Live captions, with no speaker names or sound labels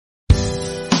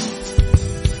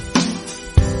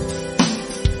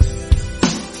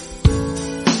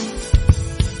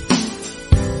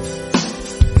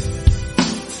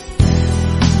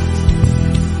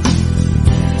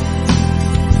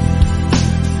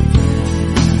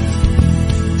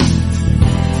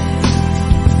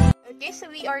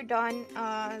are done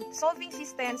solving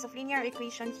systems of linear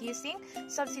equations using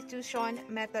substitution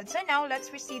method. So now let's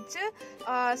proceed to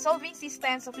solving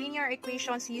systems of linear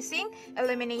equations using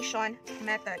elimination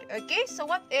method. Okay, so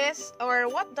what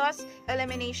does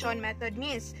elimination method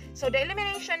means? So the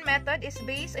elimination method is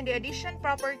based on the addition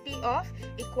property of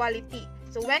equality.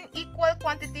 So when equal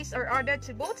quantities are added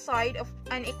to both sides of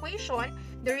an equation,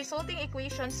 the resulting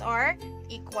equations are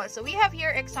equal. So we have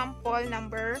here example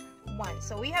number 1.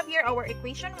 So we have here our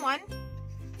equation 1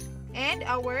 and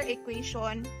our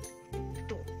equation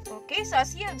 2. Okay, so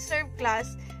as you observe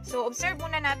class, so observe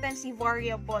muna natin si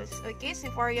variables. Okay, si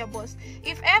variables.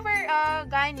 If ever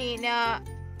gani na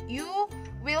you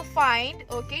will find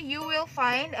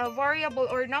a variable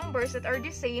or numbers that are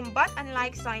the same but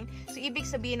unlike sign. So ibig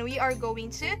sabihin we are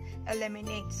going to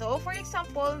eliminate. So for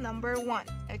example number 1.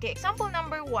 Okay, example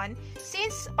number 1,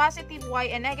 since positive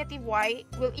y and negative y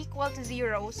will equal to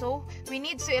 0, so we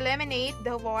need to eliminate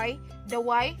the y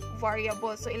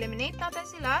variable. So eliminate natin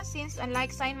sila since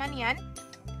unlike sign man yan.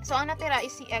 So ang natira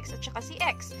is si x at saka si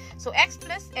x. So x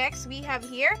plus x, we have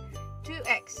here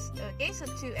 2x. Okay, so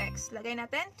 2x. Lagay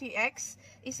natin 2x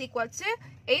is equal to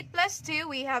 8 plus 2,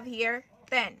 we have here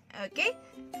 10. Okay,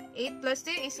 8 plus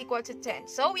 2 is equal to 10.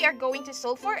 So we are going to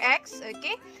solve for x.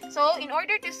 Okay, so in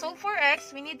order to solve for x,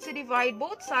 we need to divide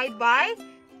both sides by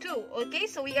 2. Okay,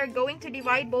 so we are going to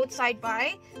divide both sides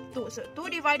by 2. So 2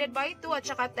 divided by 2 at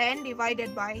saka 10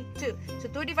 divided by 2. So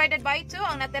 2 divided by 2,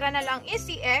 ang natira na lang is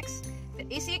si x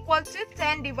is equal to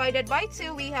 10 divided by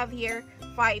 2, we have here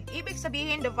 5. Ibig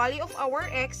sabihin, the value of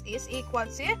our x is equal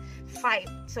to 5.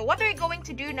 So what we're going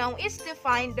to do now is to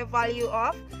find the value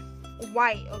of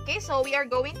y. Okay, so we are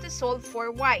going to solve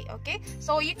for y. Okay,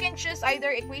 so you can choose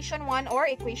either equation 1 or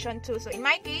equation 2. So in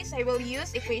my case, I will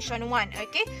use equation 1.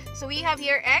 Okay, so we have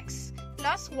here x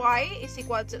plus y is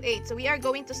equal to 8. So we are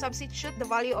going to substitute the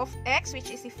value of x,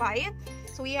 which is 5.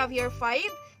 So we have here 5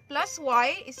 plus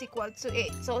y is equal to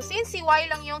 8. So since si y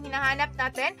lang yung hinahanap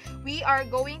natin, we are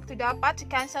going to dapat to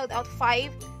cancel out 5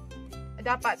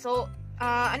 dapat. So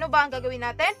ano ba ang gagawin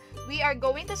natin? We are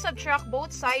going to subtract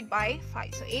both side by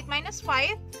 5. So 8 minus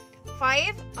 5,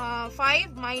 5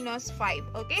 minus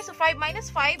 5. Okay, so 5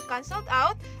 minus 5 cancelled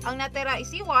out. Ang natira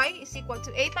is si y is equal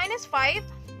to 8 minus 5.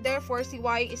 Therefore, si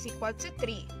y is equal to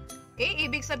 3. Okay,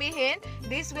 ibig sabihin,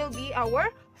 this will be our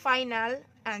final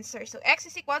answer. So x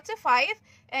is equal to 5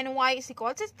 and y is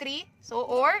equal to 3. So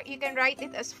or you can write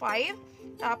it as 5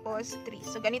 tapos 3.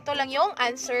 So ganito lang yung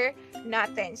answer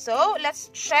natin. So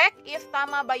let's check if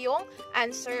tama ba yung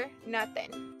answer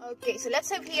natin. Okay, so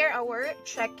let's have here our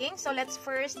checking. So let's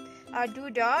first do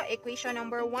the equation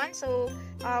number 1. So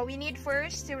we need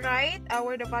first to write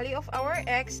the value of our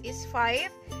x is 5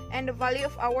 and the value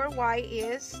of our y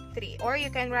is 3. Or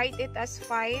you can write it as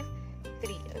 5,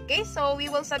 3. Okay, so we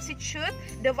will substitute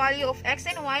the value of x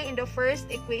and y in the first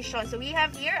equation. So we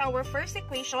have here our first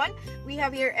equation. We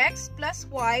have here x plus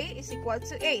y is equal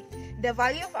to 8. The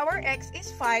value of our x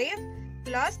is 5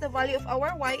 plus the value of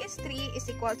our y is 3 is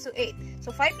equal to 8.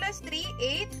 So 5 plus 3,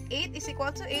 8. 8 is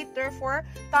equal to 8. Therefore,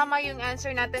 tama yung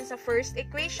answer natin sa first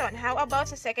equation. How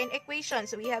about sa second equation?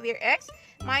 So we have here x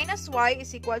minus y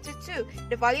is equal to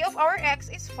 2. The value of our x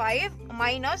is 5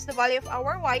 minus the value of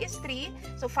our y is 3.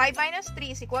 So 5 minus 3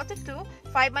 is equal to 2.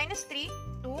 5 minus 3,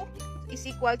 2 is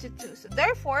equal to 2. So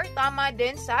therefore, tama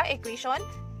din sa equation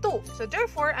 2. So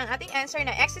therefore, ang ating answer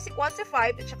na x is equal to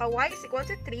 5 at saka y is equal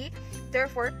to 3.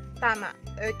 Therefore, tama.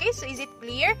 Okay, so is it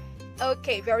clear?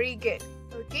 Okay, very good.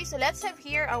 Okay, so let's have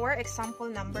here our example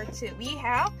number 2. We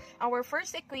have our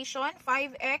first equation,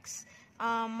 5x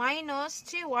minus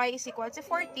 2y is equal to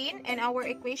 14. And our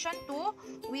equation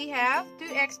 2, we have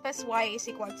 2x plus y is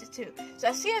equal to 2. So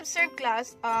as you observe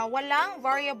class, walang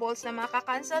variables na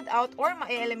makaka-cancelled out or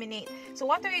ma-eliminate. So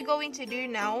what are we going to do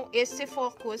now is to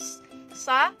focus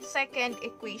sa second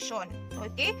equation.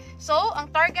 Okay? So,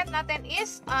 ang target natin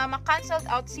is ma-cancelled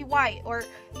out si y, or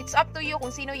it's up to you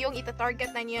kung sino yung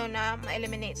ita-target na niyo na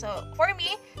ma-eliminate. So, for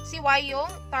me, si y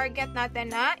yung target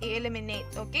natin na i-eliminate.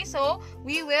 Okay? So,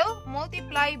 we will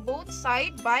multiply both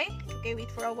side by, okay,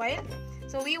 wait for a while.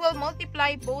 So, we will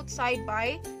multiply both side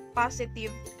by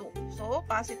positive 2. So,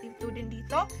 positive 2 din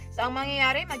dito. So, ang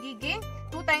mangyayari, magiging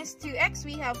 2 times 2x,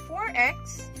 we have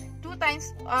 4x. 2 times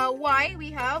y,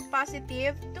 we have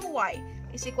positive 2y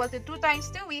is equal to 2 times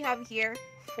 2, we have here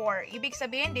 4. Ibig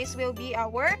sabihin, this will be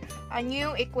our new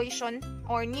equation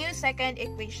or new second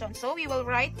equation. So, we will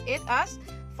write it as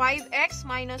 5x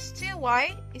minus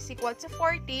 2y is equal to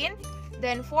 14.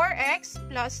 Then, 4x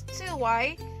plus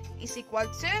 2y is equal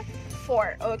to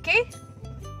 4. Okay?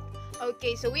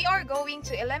 Okay, so we are going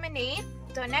to eliminate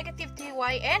negative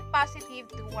 2y and positive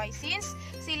 2y since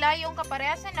sila yung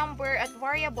kaparehas na number at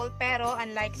variable pero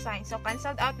unlike sign. So,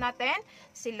 cancelled out natin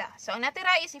sila. So, ang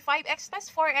natira is si 5x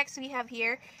plus 4x. We have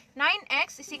here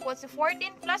 9x is equal to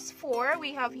 14 plus 4.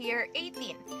 We have here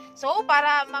 18. So,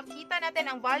 para makita natin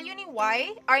ang value ni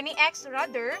y, or ni x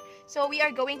rather, so we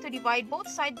are going to divide both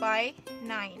side by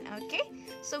 9. Okay?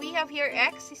 So, we have here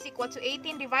x is equal to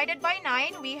 18 divided by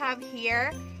 9. We have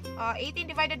here 18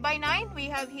 divided by 9. We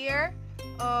have here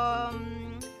 2.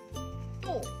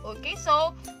 Okay,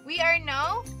 so we are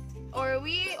now, or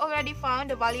we already found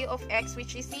the value of x,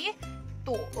 which is 2.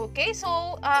 Okay,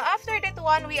 so after that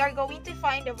one, we are going to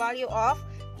find the value of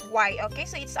y. Okay,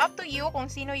 so it's up to you kung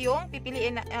sino yung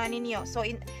pipiliin ninyo. So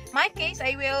in my case,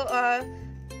 I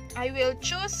will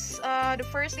choose the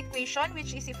first equation,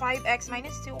 which is 5x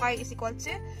minus 2y is equal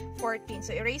to 14.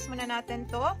 So erase muna natin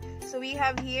to. So we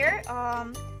have here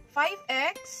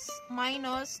 5x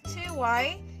minus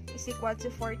 2y is equal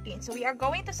to 14. So we are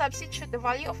going to substitute the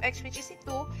value of x, which is 2,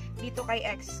 dito kay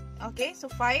x. Okay, so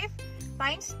 5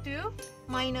 times 2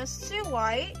 minus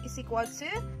 2y is equal to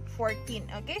 14.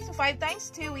 Okay, so 5 times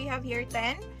 2, we have here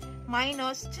 10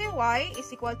 minus 2y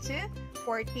is equal to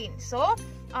 14. So,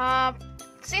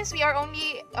 since we are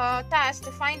only tasked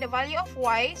to find the value of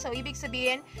y, so ibig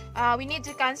sabihin, we need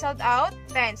to cancel out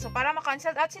 10. So, para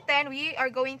ma-cancel out si 10, we are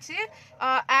going to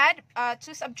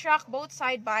to subtract both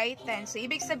side by 10. So,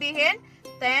 ibig sabihin,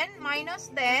 10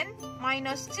 minus 10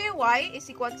 minus 2y is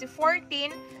equal to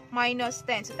 14 minus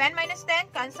 10. So, 10 minus 10,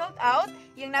 cancelled out.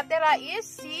 Yung natira is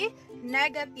si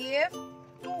negative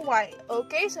 2y.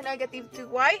 Okay, so negative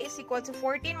 2y is equal to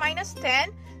 14 minus 10.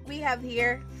 We have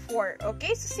here 4.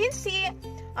 Okay, so since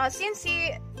si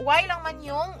y lang man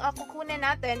yung kukunin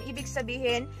natin, ibig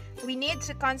sabihin, we need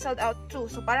to cancel out 2.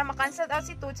 So, para ma-cancel out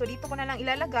si 2, so dito ko na lang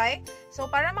ilalagay. So,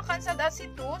 para ma-cancel out si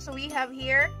 2, so we have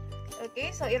here,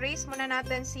 okay, so erase muna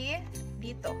natin si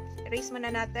dito. Erase muna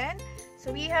natin.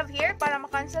 So, we have here, para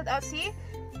ma-cancel out si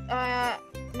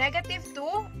negative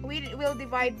 2, we will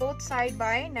divide both side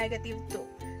by negative 2.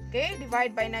 Okay,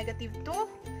 divide by negative 2.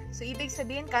 So, ibig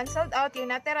sabihin, cancelled out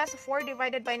yung natira. So, 4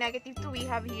 divided by negative 2, we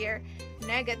have here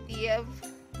negative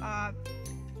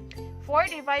 4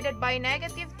 divided by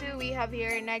negative 2, we have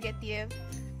here negative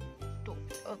 2.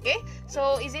 Okay,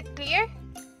 so is it clear?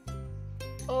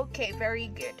 Okay,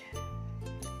 very good.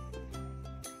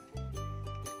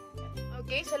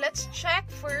 Okay, so let's check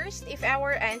first if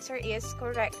our answer is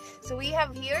correct. So we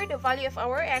have here the value of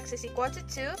our x is equal to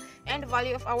 2 and the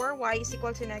value of our y is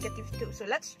equal to negative 2. So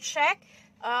let's check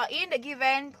in the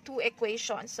given two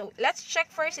equations. So let's check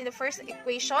first in the first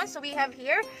equation. So we have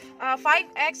here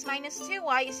 5x minus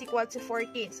 2y is equal to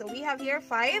 14. So we have here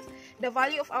 5. The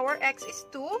value of our x is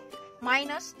 2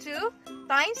 minus 2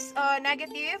 times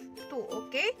negative 2.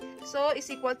 Okay, so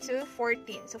is equal to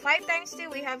 14. So 5 times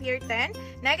 2, we have here 10.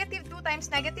 Negative 2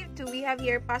 times negative 2, we have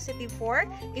here positive 4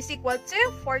 is equal to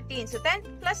 14. So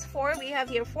 10 plus 4, we have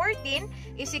here 14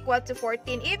 is equal to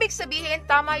 14. Ibig sabihin,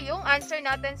 tama yung answer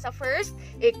natin sa first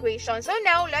equation. So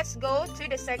now, let's go to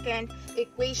the second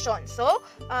equation. So,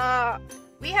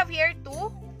 we have here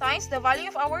 2 times the value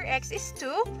of our x is 2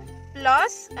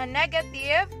 plus a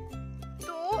negative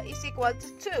 2 is equal to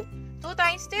 2. 2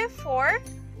 times 2, 4.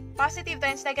 Positive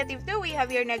times negative 2, we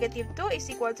have here negative 2 is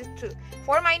equal to 2.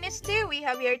 4 minus 2, we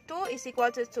have here 2 is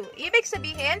equal to 2. Ibig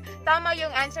sabihin, tama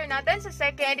yung answer natin sa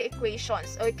second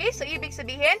equations. Okay, so ibig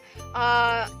sabihin,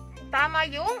 tama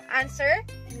yung answer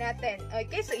natin.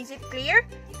 Okay, so is it clear?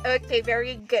 Okay,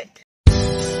 very good.